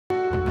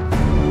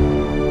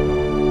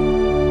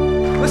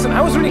Listen,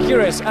 I was really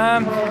curious.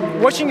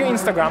 Watching your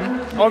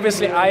Instagram,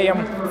 obviously I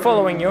am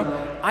following you.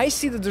 I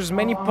see that there's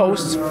many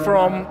posts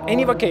from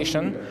any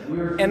vacation,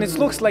 and it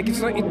looks like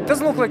it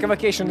doesn't look like a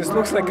vacation. It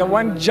looks like a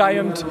one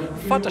giant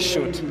photo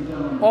shoot.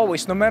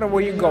 Always, no matter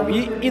where you go,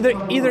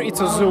 either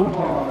it's a zoo,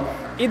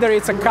 either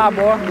it's a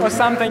cabo or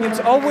something. It's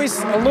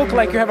always look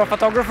like you have a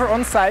photographer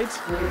on site,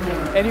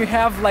 and you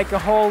have like a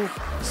whole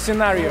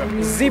scenario: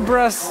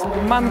 zebras,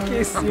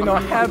 monkeys, you know,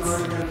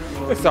 hats.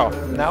 So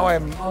now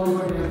I'm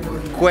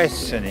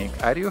questioning: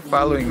 are you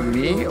following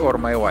me or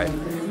my wife?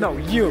 No,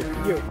 you.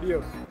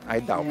 I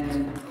doubt.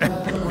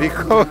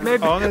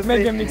 Because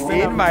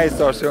honestly, in my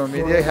social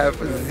media I have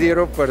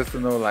zero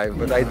personal life.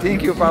 But I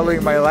think you're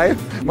following my wife,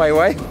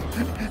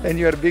 and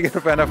you're a bigger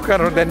fan of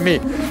her than me.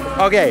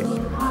 Okay.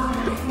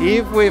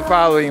 If we're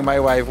following my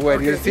wife,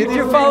 where you see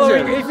this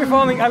picture. If you're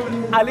following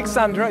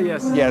Alexandra,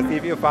 yes. Yes,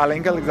 if you're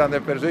following Alexandra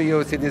Perjou,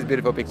 you see this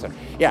beautiful picture.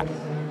 Yeah.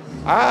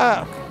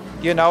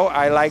 You know,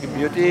 I like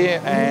beauty,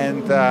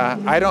 and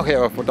I don't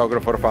have a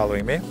photographer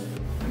following me.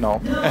 No.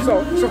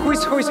 So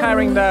who is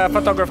hiring the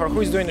photographer?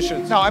 Who is doing the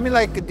shoots? No, I mean,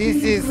 like,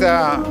 this is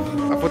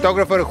a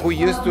photographer who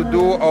used to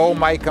do all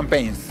my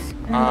campaigns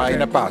in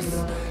the past.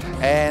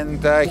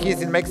 And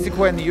he's in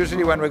Mexico, and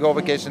usually when we go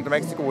vacation to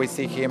Mexico, we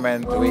see him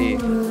and we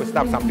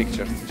snap some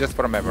pictures, just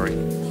for memory.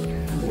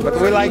 But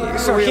we like...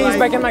 So he's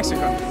back in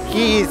Mexico?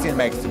 He is in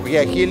Mexico,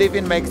 yeah. He lives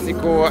in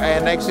Mexico,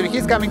 and actually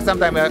he's coming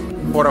sometime,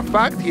 for a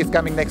fact, he's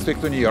coming next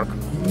week to New York.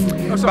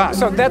 Oh,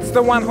 so that's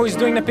the one who is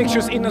doing the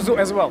pictures in the zoo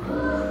as well?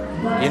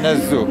 In a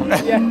zoo?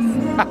 Yes.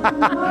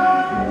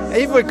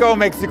 If we call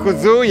Mexico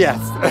Zoo, yes.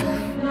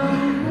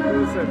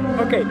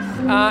 Okay,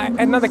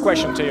 another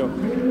question to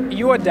you.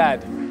 You're a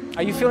dad.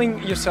 Are you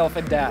feeling yourself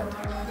a dad?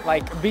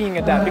 Like being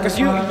a dad? Because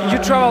you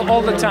travel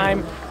all the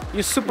time,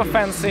 you're super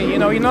fancy, you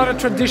know, you're not a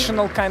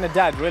traditional kind of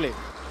dad, really.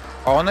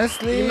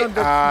 Honestly, you're not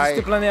the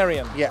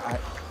disciplinarian. Yeah,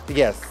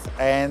 yes,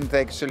 and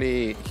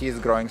actually he's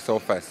growing so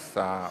fast.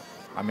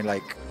 I mean,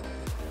 like,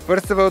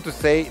 first of all, to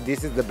say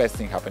this is the best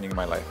thing happening in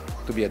my life,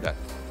 to be a dad.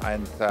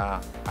 And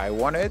I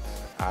want it,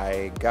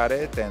 I got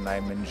it, and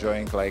I'm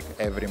enjoying like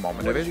every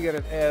moment Where of it. did you get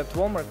it? At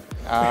Walmart?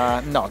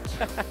 Not.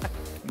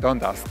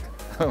 Don't ask.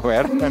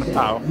 Where and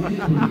how?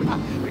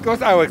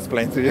 Because I will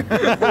explain to you.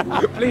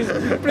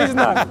 please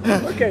not.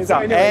 Okay, so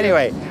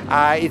anyway,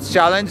 it's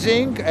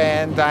challenging,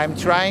 and I'm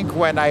trying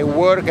when I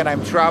work and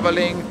I'm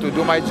traveling to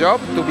do my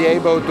job to be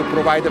able to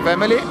provide the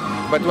family.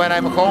 But when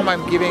I'm home,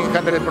 I'm giving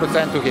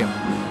 100% to him.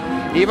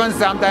 Even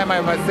sometimes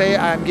I must say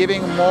I'm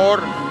giving more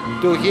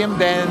to him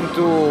than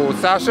to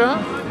Sasha,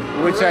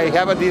 which I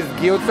have this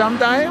guilt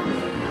sometimes.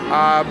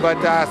 But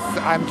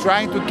I'm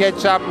trying to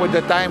catch up with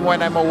the time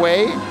when I'm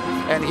away,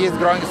 and he's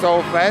growing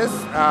so fast.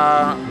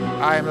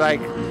 I'm like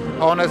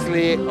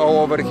honestly all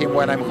over him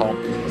when I'm home.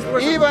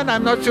 Even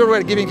I'm not sure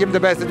we're giving him the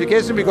best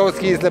education because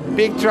he's a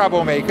big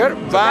troublemaker.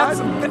 But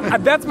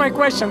that's my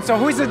question. So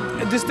who is a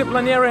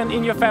disciplinarian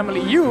in your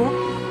family? You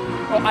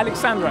or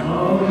Alexandra?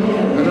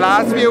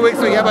 Last few weeks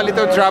we have a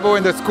little trouble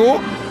in the school.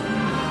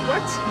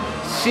 What?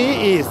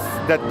 She is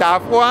the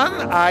tough one.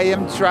 I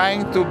am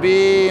trying to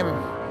be,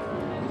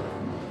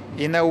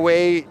 in a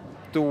way,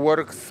 to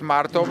work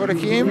smart over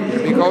him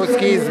because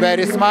he is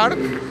very smart,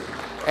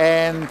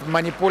 and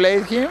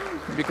manipulate him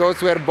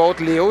because we're both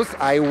Leos.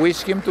 I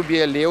wish him to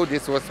be a Leo.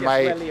 This was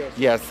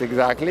yes,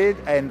 exactly.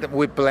 And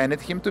we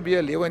planned him to be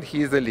a Leo, and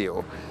he is a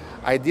Leo.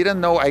 I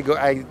didn't know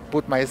I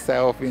put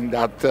myself in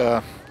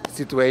that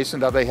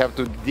situation that I have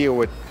to deal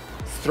with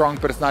strong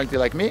personality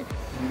like me.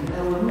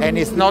 And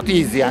it's not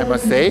easy, I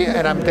must say.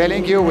 And I'm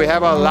telling you, we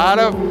have a lot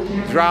of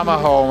drama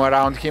home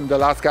around him the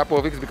last couple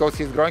of weeks because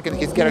he's growing and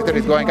his character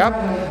is going up.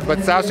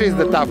 But Sasha is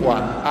the tough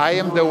one. I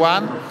am the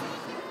one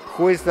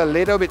who is a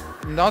little bit,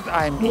 not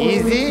I'm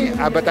easy,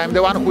 but I'm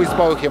the one who is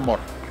spoil him more.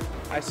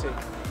 I see.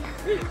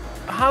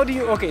 How do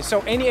you, okay,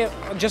 so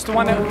just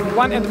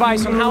one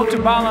advice on how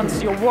to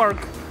balance your work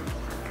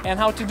and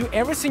how to do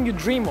everything you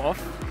dream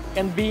of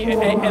and be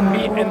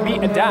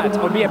a dad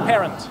or be a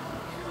parent?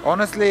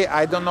 Honestly,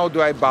 I don't know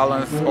do I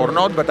balance or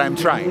not, but I'm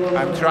trying.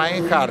 I'm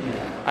trying hard.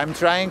 I'm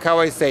trying, how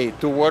I say,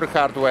 to work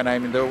hard when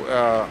I'm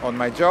on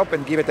my job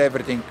and give it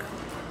everything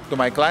to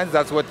my clients.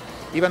 That's what,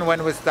 even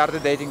when we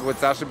started dating with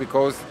Sasha,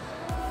 because,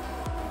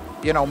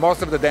 you know,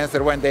 most of the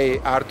dancers, when they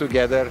are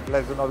together,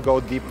 let's not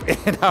go deep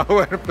in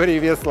our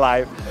previous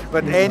life.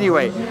 But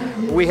anyway,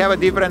 we have a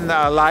different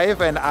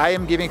life, and I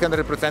am giving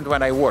 100%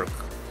 when I work.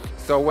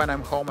 So when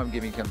I'm home, I'm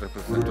giving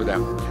 100% to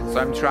them. So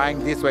I'm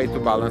trying this way to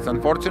balance.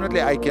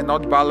 Unfortunately, I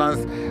cannot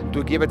balance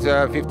to give it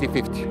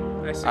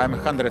 50-50. I'm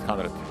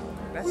 100-100.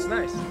 That's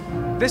nice.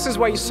 This is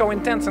why you're so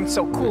intense and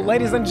so cool.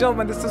 Ladies and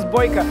gentlemen, this is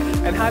Boyko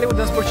and Hollywood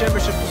Dancesport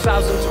Championship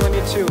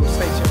 2022.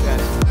 Stay tuned,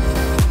 guys.